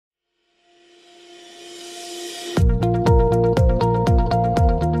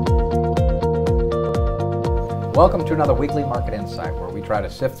Welcome to another weekly Market Insight, where we try to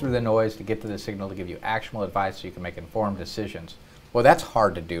sift through the noise to get to the signal to give you actionable advice so you can make informed decisions. Well, that's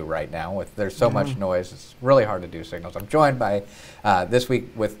hard to do right now. There's so much noise. It's really hard to do signals. I'm joined by this week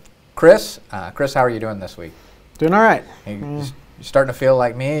with Chris. Chris, how are you doing this week? Doing all right. You starting to feel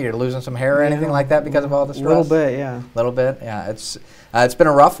like me? You're losing some hair or anything like that because of all the stress? A little bit, yeah. A little bit, yeah. It's been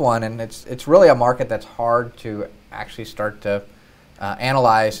a rough one, and it's really a market that's hard to actually start to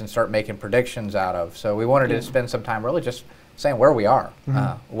analyze and start making predictions out of. So we wanted to spend some time really just saying where we are,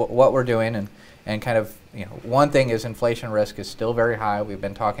 what we're doing, and kind of, one thing is inflation risk is still very high. We've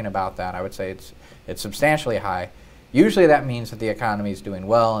been talking about that. I would say it's substantially high. Usually that means that the economy is doing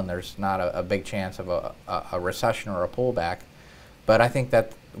well and there's not a big chance of a recession or a pullback. But I think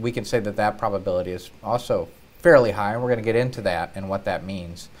that we can say that that probability is also fairly high, and we're going to get into that and what that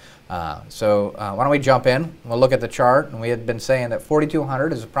means. So why don't we jump in? We'll look at the chart, and we had been saying that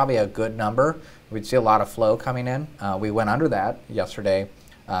 4,200 is probably a good number. We'd see a lot of flow coming in. We went under that yesterday,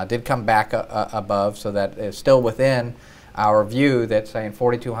 did come back above, so that is still within our view that saying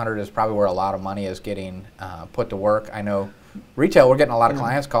 4,200 is probably where a lot of money is getting put to work. I know retail, we're getting a lot of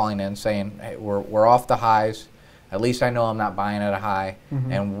clients calling in saying, hey, we're off the highs. At least I know I'm not buying at a high.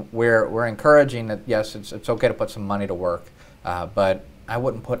 And we're encouraging that, yes, it's okay to put some money to work, but I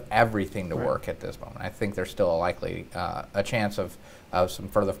wouldn't put everything to work at this moment. I think there's still a chance of some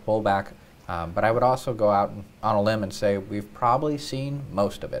further pullback. But I would also go out on a limb and say we've probably seen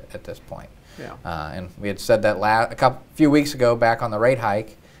most of it at this point. Yeah. And we had said that few weeks ago back on the rate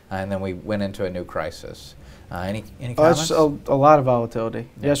hike, and then we went into a new crisis. Any comments? It's a lot of volatility.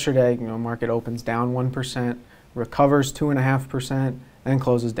 Yeah. Yesterday, market opens down 1%, recovers 2.5%, and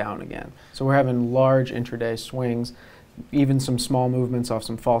closes down again. So we're having large intraday swings, even some small movements off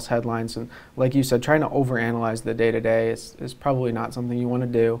some false headlines. And like you said, trying to overanalyze the day-to-day is probably not something you want to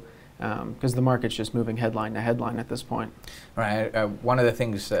do, because the market's just moving headline to headline at this point. Right. One of the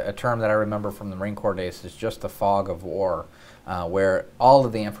things, a term that I remember from the Marine Corps days, is just the fog of war, where all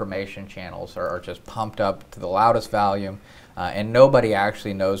of the information channels are just pumped up to the loudest volume, and nobody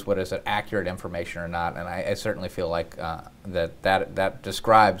actually knows what is accurate information or not. And I certainly feel like that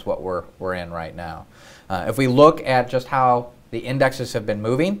describes what we're in right now. If we look at just how the indexes have been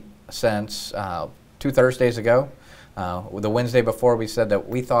moving since 2 Thursdays ago, the Wednesday before, we said that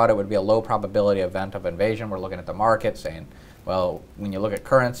we thought it would be a low probability event of invasion. We're looking at the market saying, well, when you look at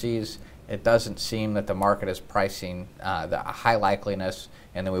currencies, it doesn't seem that the market is pricing the high likeliness.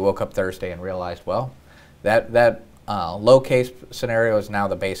 And then we woke up Thursday and realized, well, that low case scenario is now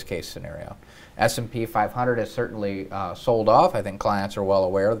the base case scenario. S&P 500 has certainly sold off. I think clients are well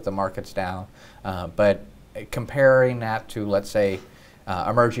aware that the market's down. But comparing that to, let's say,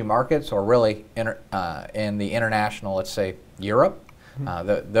 emerging markets, or really in the international, let's say Europe,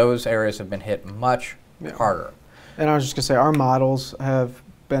 those areas have been hit much harder. And I was just going to say, our models have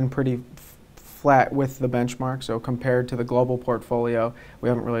been pretty flat with the benchmark. So compared to the global portfolio, we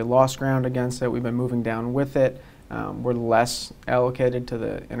haven't really lost ground against it. We've been moving down with it. We're less allocated to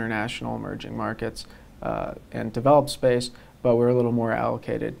the international emerging markets and developed space, but we're a little more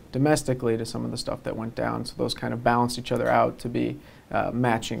allocated domestically to some of the stuff that went down. So those kind of balance each other out to be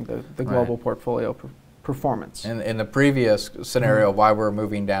matching the global portfolio performance. In the previous scenario, why we're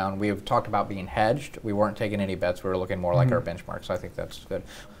moving down, we've talked about being hedged. We weren't taking any bets. We were looking more like our benchmark, so I think that's good.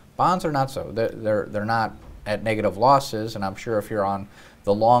 Bonds are not so. They're not at negative losses, and I'm sure if you're on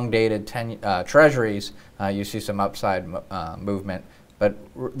the long-dated treasuries, you see some upside movement, but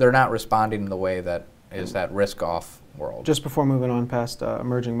they're not responding in the way that is that risk-off world. Just before moving on past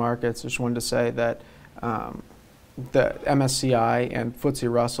emerging markets, I just wanted to say that the MSCI and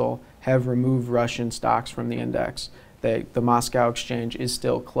FTSE Russell have removed Russian stocks from the index. The Moscow exchange is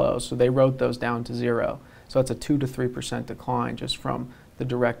still closed, so they wrote those down to 0. So that's a 2 to 3% decline just from the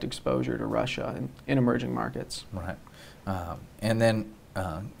direct exposure to Russia in emerging markets. Right. And then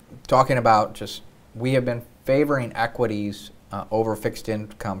talking about just, we have been favoring equities over fixed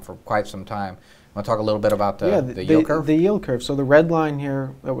income for quite some time. Want to talk a little bit about the yield curve? The yield curve. So the red line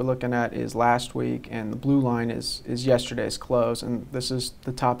here that we're looking at is last week, and the blue line is yesterday's close. And this is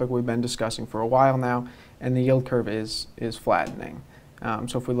the topic we've been discussing for a while now, and the yield curve is flattening.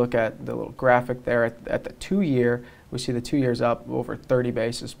 So if we look at the little graphic there at the 2-year, we see the 2 years up over 30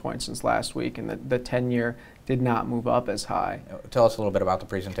 basis points since last week, and the 10-year did not move up as high. Tell us a little bit about the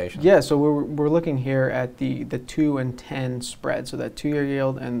presentation. Yeah, so we're looking here at the 2 and 10 spread, so that 2-year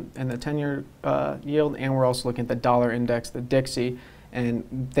yield and the 10-year yield, and we're also looking at the dollar index, the Dixie,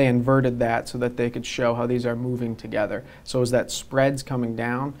 and they inverted that so that they could show how these are moving together. So as that spread's coming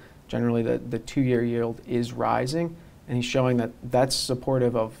down, generally the 2-year yield is rising, and he's showing that that's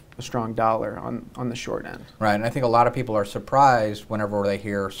supportive of a strong dollar on the short end. Right, and I think a lot of people are surprised whenever they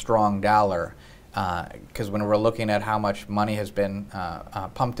hear strong dollar, because when we're looking at how much money has been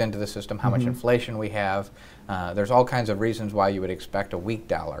pumped into the system, how much inflation we have, there's all kinds of reasons why you would expect a weak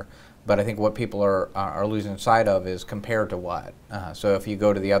dollar. But I think what people are losing sight of is compared to what. So if you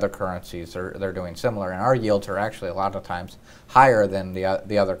go to the other currencies, they're doing similar, and our yields are actually a lot of times higher than the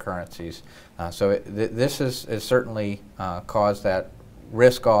other currencies. So this has certainly caused that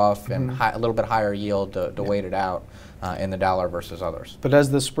risk off and a little bit higher yield to wait it out in the dollar versus others. But as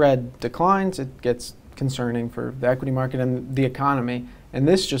the spread declines, it gets concerning for the equity market and the economy. And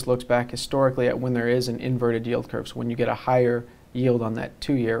this just looks back historically at when there is an inverted yield curve. So when you get a higher yield on that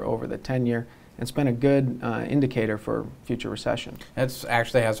 2-year over the 10-year. It's been a good indicator for future recession. It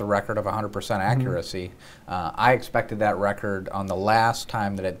actually has a record of 100% accuracy. I expected that record on the last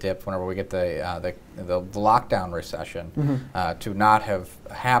time that it dipped, whenever we get the lockdown recession, to not have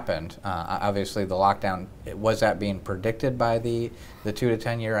happened. Obviously, the lockdown, was that being predicted by the 2 to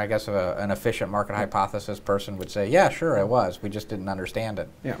 10 year? I guess an efficient market hypothesis person would say, yeah, sure, it was. We just didn't understand it.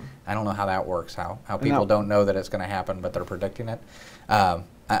 Yeah. I don't know how that works. How people don't know that it's going to happen, but they're predicting it.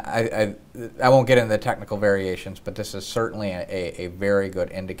 I won't get into the technical variations, but this is certainly a very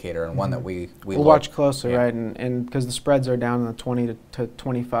good indicator, and one that we'll watch closely, right? And because the spreads are down in the 20 to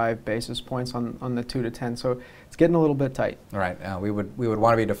 25 basis points on the 2 to 10, so it's getting a little bit tight. Right. We would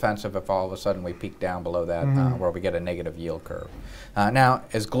want to be defensive if all of a sudden we peak down below that, where we get a negative yield curve. Now,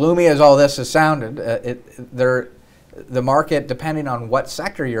 as gloomy as all this has sounded, the market, depending on what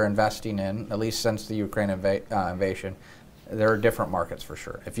sector you're investing in, at least since the Ukraine invasion, there are different markets for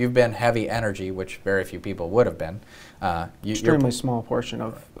sure. If you've been heavy energy, which very few people would have been, extremely small portion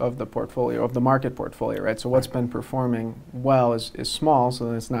of the portfolio, of the market portfolio, right? So what's been performing well is small, so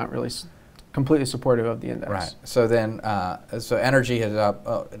then it's not really completely supportive of the index. Right. So then, so energy is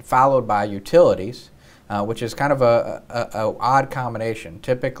up, followed by utilities, which is kind of a odd combination.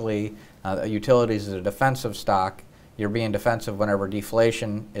 Typically, utilities is a defensive stock. You're being defensive whenever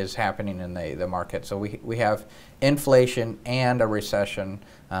deflation is happening in the market. So we have inflation and a recession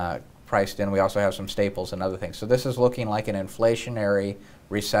priced in. We also have some staples and other things. So this is looking like an inflationary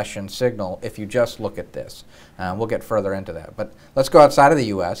recession signal if you just look at this. We'll get further into that. But let's go outside of the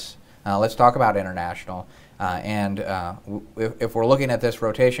U.S. Let's talk about international. If we're looking at this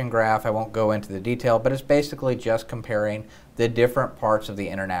rotation graph, I won't go into the detail, but it's basically just comparing the different parts of the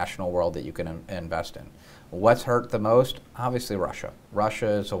international world that you can invest in. What's hurt the most? Obviously Russia. Russia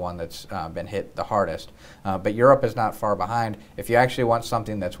is the one that's been hit the hardest. But Europe is not far behind. If you actually want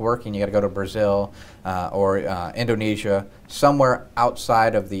something that's working, you got to go to Brazil or Indonesia, somewhere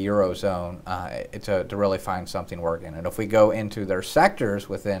outside of the Eurozone to really find something working. And if we go into their sectors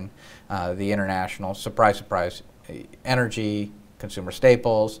within the international, surprise, surprise, energy, consumer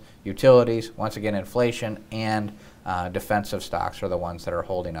staples, utilities, once again inflation, and defensive stocks are the ones that are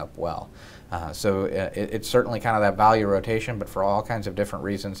holding up well. So it's certainly kind of that value rotation, but for all kinds of different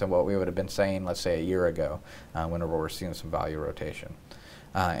reasons than what we would have been saying, let's say, a year ago, whenever we're seeing some value rotation.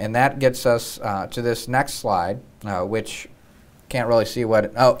 And that gets us to this next slide, which can't really see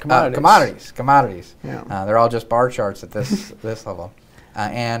what commodities. Yeah. They're all just bar charts at this level.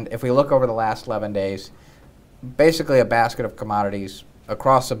 And if we look over the last 11 days, basically a basket of commodities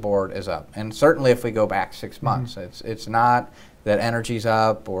across the board is up. And certainly if we go back 6 months, it's not that energy's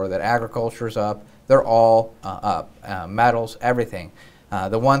up or that agriculture's up. They're all up. Metals, everything.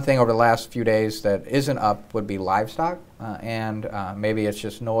 The one thing over the last few days that isn't up would be livestock, and maybe it's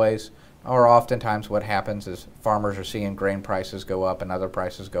just noise, or oftentimes what happens is farmers are seeing grain prices go up and other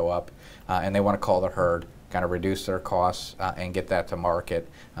prices go up, and they want to call the herd, kind of reduce their costs and get that to market.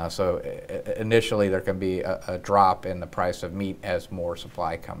 So initially there can be a drop in the price of meat as more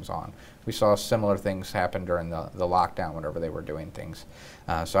supply comes on. We saw similar things happen during the lockdown whenever they were doing things.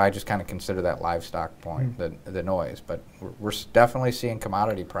 So I just kind of consider that livestock point, the noise. But we're definitely seeing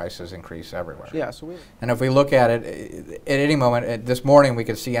commodity prices increase everywhere. Yeah. And if we look at it, at any moment, this morning we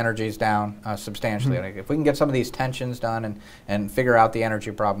could see energy's down substantially. If we can get some of these tensions done and figure out the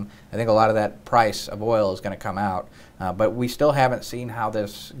energy problem, I think a lot of that price of oil is going to come out. But we still haven't seen how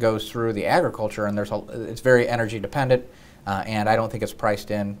this goes through the agriculture, and it's very energy dependent. And I don't think it's priced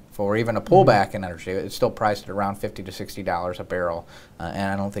in for even a pullback in energy. It's still priced at around $50 to $60 a barrel,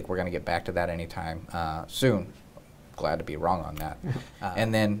 and I don't think we're going to get back to that anytime soon. Glad to be wrong on that.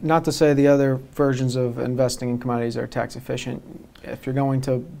 And then, not to say the other versions of investing in commodities are tax efficient. if you're going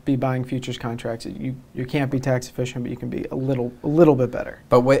to be buying futures contracts, you can't be tax efficient, but you can be a little bit better.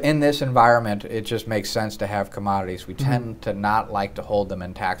 But in this environment, it just makes sense to have commodities. We tend to not like to hold them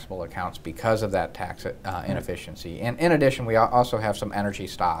in taxable accounts because of that tax inefficiency. And in addition, we also have some energy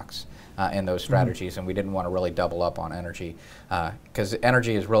stocks in those strategies, and we didn't want to really double up on energy because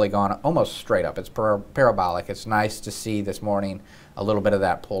energy has really gone almost straight up. It's parabolic. It's nice to see this morning a little bit of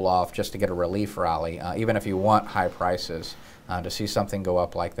that pull off just to get a relief rally. Even if you want high prices, to see something go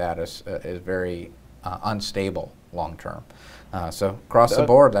up like that is very unstable long term. So across the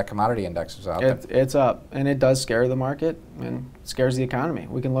board, that commodity index is up. It's up, and it does scare the market and scares the economy.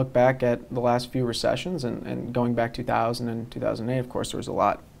 We can look back at the last few recessions, and going back 2000 and 2008, of course, there was a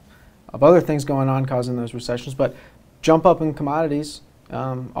lot of other things going on causing those recessions, but jump up in commodities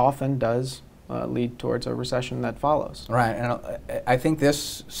often does lead towards a recession that follows. Right, and I think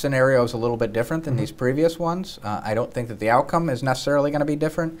this scenario is a little bit different than these previous ones. I don't think that the outcome is necessarily going to be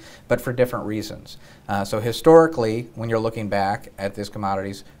different, but for different reasons. So historically, when you're looking back at these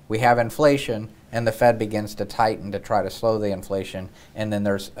commodities, we have inflation, and the Fed begins to tighten to try to slow the inflation, and then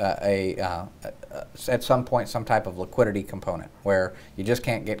there's at some point some type of liquidity component where you just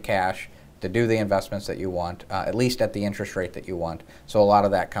can't get cash to do the investments that you want, at least at the interest rate that you want. So a lot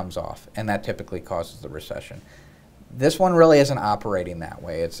of that comes off, and that typically causes the recession. This one really isn't operating that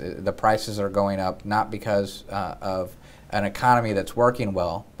way. The prices are going up not because of an economy that's working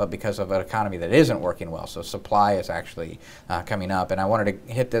well, but because of an economy that isn't working well. So supply is actually coming up. And I wanted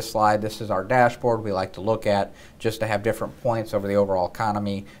to hit this slide. This is our dashboard we like to look at just to have different points over the overall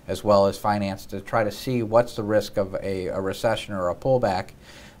economy as well as finance to try to see what's the risk of a recession or a pullback.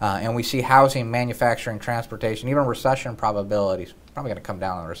 And we see housing, manufacturing, transportation, even recession probabilities, probably going to come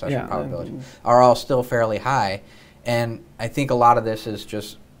down on the recession probabilities, are all still fairly high. And I think a lot of this is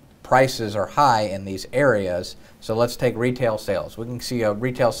just prices are high in these areas. So let's take retail sales. We can see a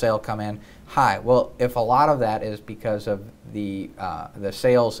retail sale come in high. Well, if a lot of that is because of the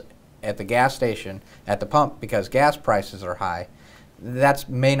sales at the gas station, at the pump, because gas prices are high, that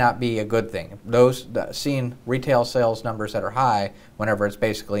may not be a good thing. Seeing retail sales numbers that are high whenever it's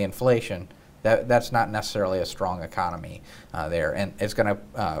basically inflation, that's not necessarily a strong economy there. And it's going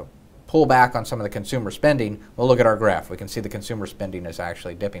to pull back on some of the consumer spending. We'll look at our graph. We can see the consumer spending is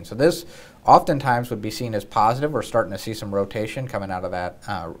actually dipping. So this oftentimes would be seen as positive. We're starting to see some rotation coming out of that,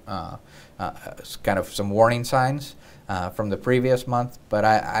 kind of some warning signs from the previous month. But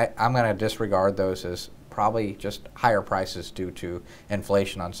I'm going to disregard those as probably just higher prices due to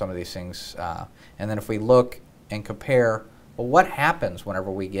inflation on some of these things. And then if we look and compare, well, what happens whenever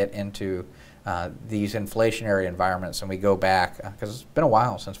we get into these inflationary environments and we go back, because it's been a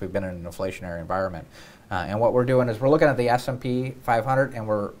while since we've been in an inflationary environment. And what we're doing is we're looking at the S&P 500 and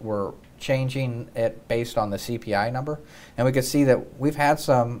we're changing it based on the CPI number. And we can see that we've had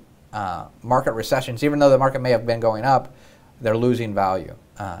some market recessions. Even though the market may have been going up, they're losing value.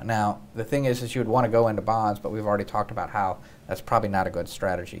 Now, the thing is you would want to go into bonds, but we've already talked about how that's probably not a good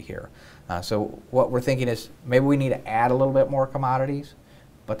strategy here. So what we're thinking is maybe we need to add a little bit more commodities,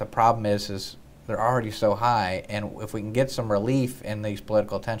 but the problem is they're already so high, and if we can get some relief in these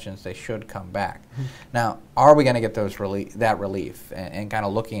political tensions, they should come back. Now, are we going to get that relief and kind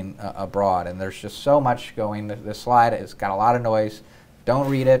of looking abroad? And there's just so much going. This slide has got a lot of noise. Don't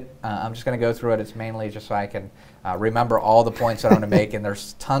read it. I'm just going to go through it. It's mainly just so I can remember all the points that I'm going to make, and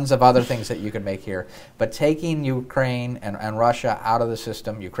there's tons of other things that you could make here. But taking Ukraine and Russia out of the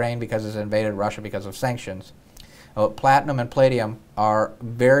system, Ukraine because it's invaded Russia because of sanctions, platinum and palladium are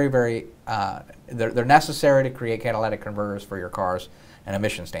very, very, they're necessary to create catalytic converters for your cars and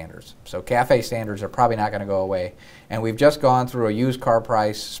emission standards. So CAFE standards are probably not going to go away. And we've just gone through a used car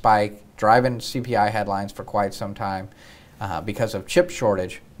price spike, driving CPI headlines for quite some time because of chip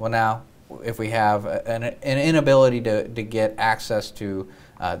shortage. Well, now, if we have an inability to get access to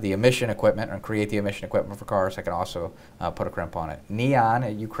the emission equipment and create the emission equipment for cars, I can also put a crimp on it.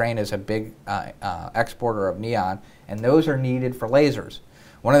 Neon, Ukraine is a big exporter of neon, and those are needed for lasers.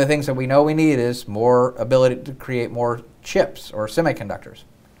 One of the things that we know we need is more ability to create more chips or semiconductors.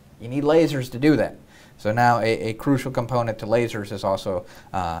 You need lasers to do that. So now a crucial component to lasers is also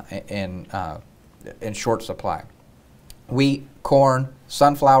in short supply. Wheat, corn,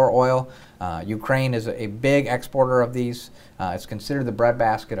 sunflower oil. Ukraine is a big exporter of these. It's considered the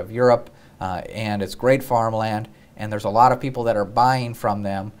breadbasket of Europe, and it's great farmland. And there's a lot of people that are buying from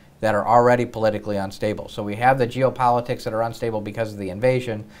them that are already politically unstable. So we have the geopolitics that are unstable because of the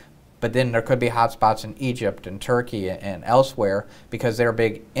invasion, but then there could be hotspots in Egypt and Turkey and elsewhere because they're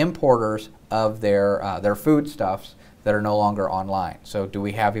big importers of their foodstuffs that are no longer online. So do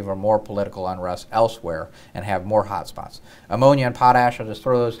we have even more political unrest elsewhere and have more hotspots? Ammonia and potash, I'll just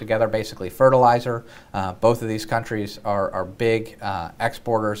throw those together, basically fertilizer. Both of these countries are big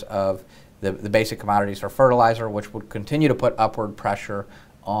exporters of the basic commodities for fertilizer, which would continue to put upward pressure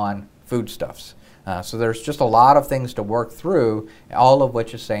on foodstuffs. So there's just a lot of things to work through, all of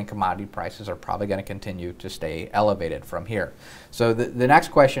which is saying commodity prices are probably going to continue to stay elevated from here. So the next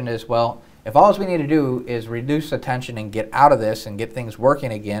question is, well, if all we need to do is reduce the tension and get out of this and get things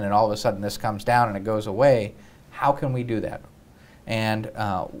working again, and all of a sudden this comes down and it goes away, how can we do that? And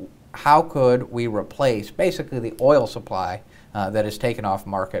how could we replace basically the oil supply that is taken off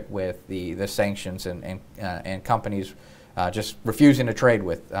market with the sanctions and companies just refusing to trade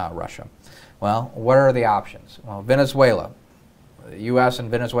with Russia? Well, what are the options? Well, Venezuela. The U.S. and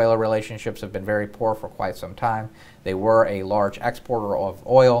Venezuela relationships have been very poor for quite some time. They were a large exporter of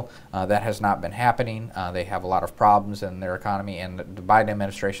oil. That has not been happening. They have a lot of problems in their economy, and the Biden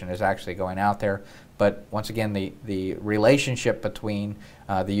administration is actually going out there. But once again, the relationship between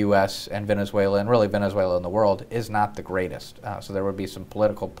the U.S. and Venezuela, and really Venezuela and the world, is not the greatest. So there would be some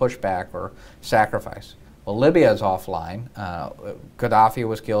political pushback or sacrifice. Well, Libya is offline. Gaddafi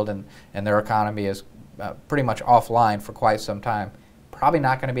was killed, and their economy is pretty much offline for quite some time. Probably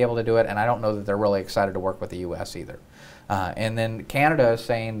not going to be able to do it, and I don't know that they're really excited to work with the U.S. either. And then Canada is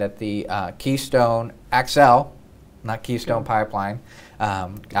saying that the Keystone XL, not Keystone Pipeline,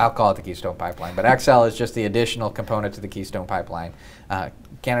 I'll call it the Keystone Pipeline, but XL is just the additional component to the Keystone Pipeline.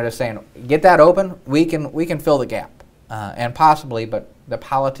 Canada is saying, get that open, we can fill the gap, and possibly, but the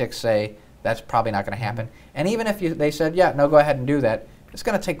politics say that's probably not going to happen. And even if they said, yeah, no, go ahead and do that, it's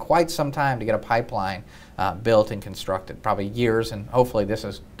going to take quite some time to get a pipeline built and constructed, probably years, and hopefully this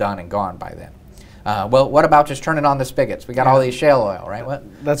is done and gone by then. Well, what about just turning on the spigots? We got all these shale oil, right?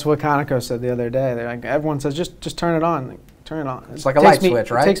 What? That's what Conoco said the other day. They're like, everyone says, just turn it on. Turn it on. It's like a light switch,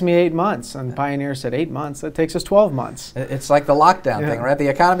 right? It takes me 8 months, and Pioneer said 8 months. It takes us 12 months. It's like the lockdown thing, right? The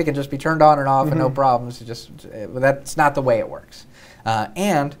economy can just be turned on and off and no problems. That's not the way it works.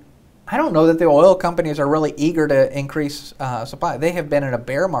 And I don't know that the oil companies are really eager to increase supply. They have been in a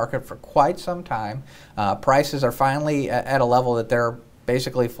bear market for quite some time. Prices are finally at a level that they're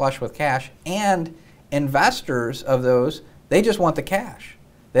basically flush with cash, and investors of those, they just want the cash.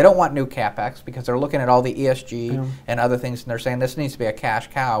 They don't want new capex because they're looking at all the ESG and other things, and they're saying this needs to be a cash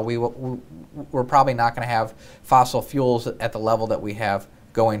cow. We're probably not going to have fossil fuels at the level that we have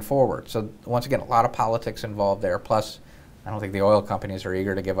going forward. So once again, a lot of politics involved there. Plus, I don't think the oil companies are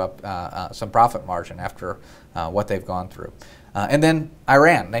eager to give up some profit margin after what they've gone through. And then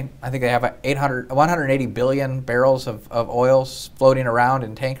Iran, I think they have 180 billion barrels of oil floating around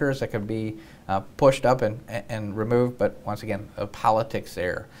in tankers that could be pushed up and removed. But once again, politics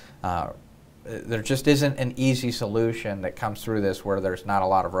there. There just isn't an easy solution that comes through this where there's not a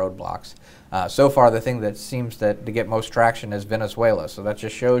lot of roadblocks. So far, the thing that seems to get most traction is Venezuela. So that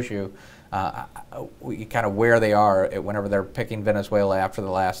just shows you kind of where they are whenever they're picking Venezuela after the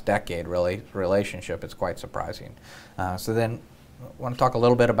last decade, really, relationship. It's quite surprising. So then I want to talk a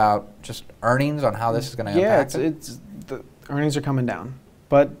little bit about just earnings on how this is going to impact it. The earnings are coming down.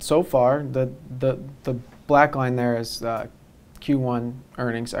 But so far, the black line there is Q1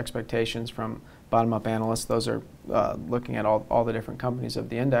 earnings expectations from bottom-up analysts. Those are looking at all the different companies of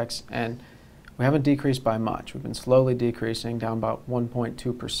the index, and we haven't decreased by much. We've been slowly decreasing, down about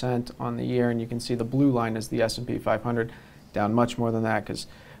 1.2% on the year, and you can see the blue line is the S&P 500, down much more than that because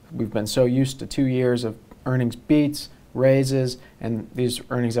we've been so used to 2 years of earnings beats, raises, and these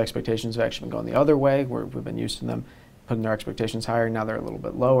earnings expectations have actually been going the other way, where we've been used to them putting their expectations higher. Now they're a little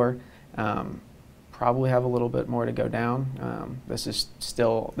bit lower. Probably have a little bit more to go down. This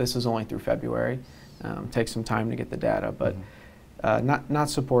is only through February. Takes some time to get the data, but not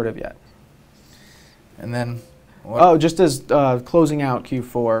supportive yet. And then, just as closing out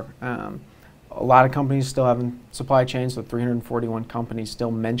Q4, a lot of companies still having supply chains. So 341 companies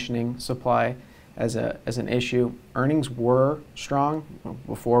still mentioning supply as an issue. Earnings were strong.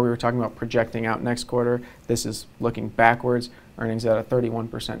 Before we were talking about projecting out next quarter. This is looking backwards. Earnings at a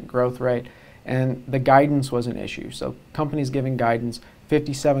 31% growth rate. And the guidance was an issue. So companies giving guidance,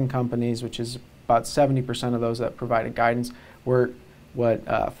 57 companies, which is about 70% of those that provided guidance, were what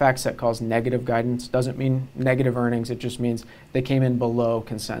FactSet calls negative guidance. Doesn't mean negative earnings, it just means they came in below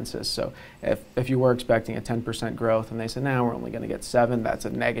consensus. So if you were expecting a 10% growth and they said, now we're only going to get 7, that's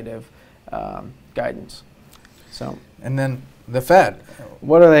a negative guidance. So, and then the Fed.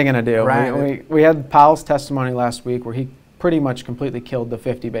 What are they going to do? Right. We had Powell's testimony last week where he pretty much completely killed the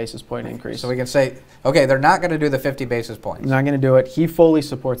 50 basis point increase. So we can say, okay, they're not going to do the 50 basis points. Not going to do it. He fully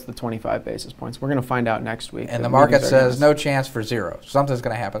supports the 25 basis points. We're going to find out next week. And the market says no chance for zero. Something's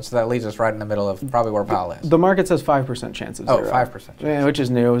going to happen. So that leads us right in the middle of probably where Powell is. The market says 5% chance of zero. Oh, 5%. Yeah, which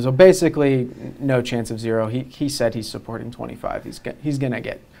is new. So basically, no chance of zero. He said he's supporting 25. He's going to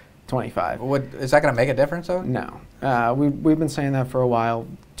get 25. Is that going to make a difference, though? No. We've been saying that for a while.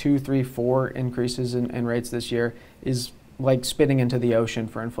 2, 3, 4 increases in rates this year is like spitting into the ocean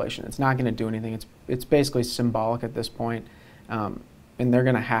for inflation. It's not going to do anything. It's basically symbolic at this point, and they're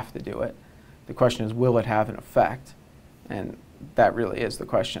going to have to do it. The question is, will it have an effect? And that really is the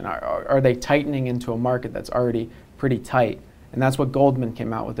question. Are they tightening into a market that's already pretty tight? And that's what Goldman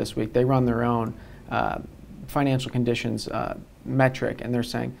came out with this week. They run their own financial conditions metric, and they're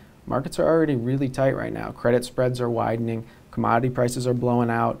saying markets are already really tight right now. Credit spreads are widening. Commodity prices are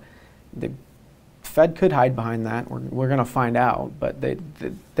blowing out. The Fed could hide behind that. We're going to find out, but they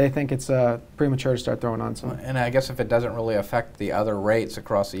think it's premature to start throwing on some. And I guess if it doesn't really affect the other rates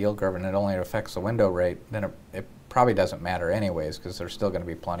across the yield curve and it only affects the window rate, then it probably doesn't matter anyways, because there's still going to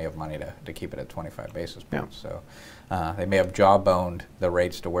be plenty of money to keep it at 25 basis points. Yeah. So they may have jawboned the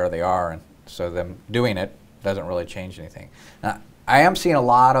rates to where they are, and so them doing it doesn't really change anything. Now, I am seeing a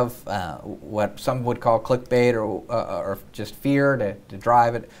lot of what some would call clickbait or just fear to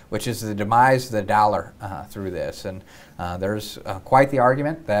drive it, which is the demise of the dollar through this. And there's quite the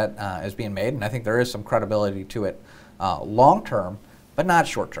argument that is being made, and I think there is some credibility to it long term, but not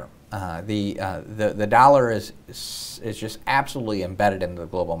short term. The dollar is just absolutely embedded into the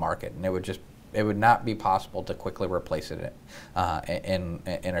global market, and it would not be possible to quickly replace it in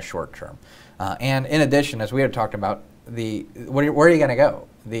a short term. And in addition, as we had talked about, where are you going to go?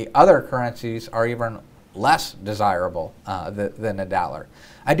 The other currencies are even less desirable than the dollar.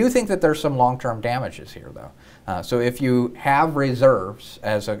 I do think that there's some long-term damages here, though. So if you have reserves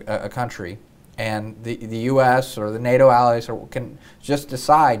as a country, and the U.S. or the NATO allies can just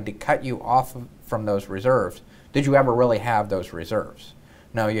decide to cut you off from those reserves, did you ever really have those reserves?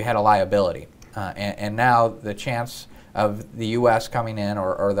 No, you had a liability. And now the chance of the U.S. coming in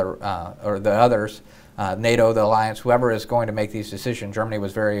or the others, NATO, the alliance, whoever is going to make these decisions. Germany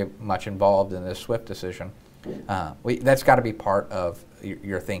was very much involved in this SWIFT decision. That's got to be part of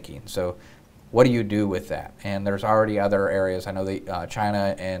your thinking. So what do you do with that? And there's already other areas. I know that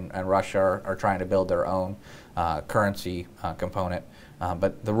China and Russia are trying to build their own currency component.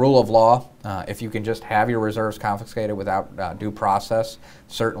 But the rule of law, if you can just have your reserves confiscated without due process,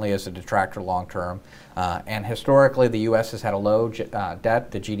 certainly is a detractor long term. And historically, the U.S. has had a low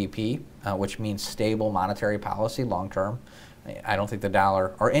debt to GDP, which means stable monetary policy long term. I don't think the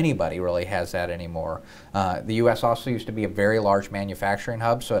dollar or anybody really has that anymore. The U.S. also used to be a very large manufacturing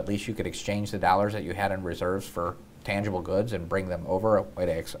hub, so at least you could exchange the dollars that you had in reserves for tangible goods and bring them over, a way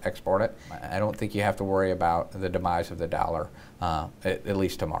to export it. I don't think you have to worry about the demise of the dollar, at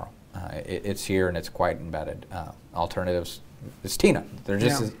least tomorrow. It's here and it's quite embedded. Alternatives, it's Tina.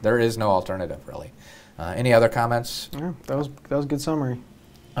 There is no alternative, really. Any other comments? Yeah, that was a good summary.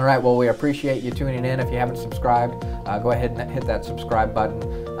 All right, well, we appreciate you tuning in. If you haven't subscribed, go ahead and hit that subscribe button.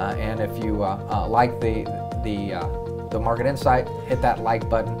 And if you like the Market Insight, hit that like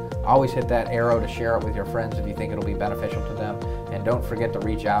button. Always hit that arrow to share it with your friends if you think it'll be beneficial to them. And don't forget to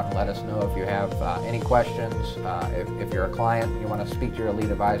reach out and let us know if you have any questions. If you're a client and you want to speak to your lead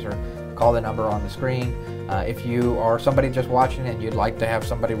advisor, call the number on the screen. If you are somebody just watching and you'd like to have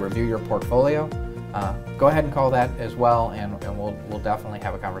somebody review your portfolio, go ahead and call that as well, and we'll definitely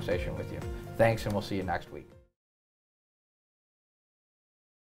have a conversation with you. Thanks, and we'll see you next week.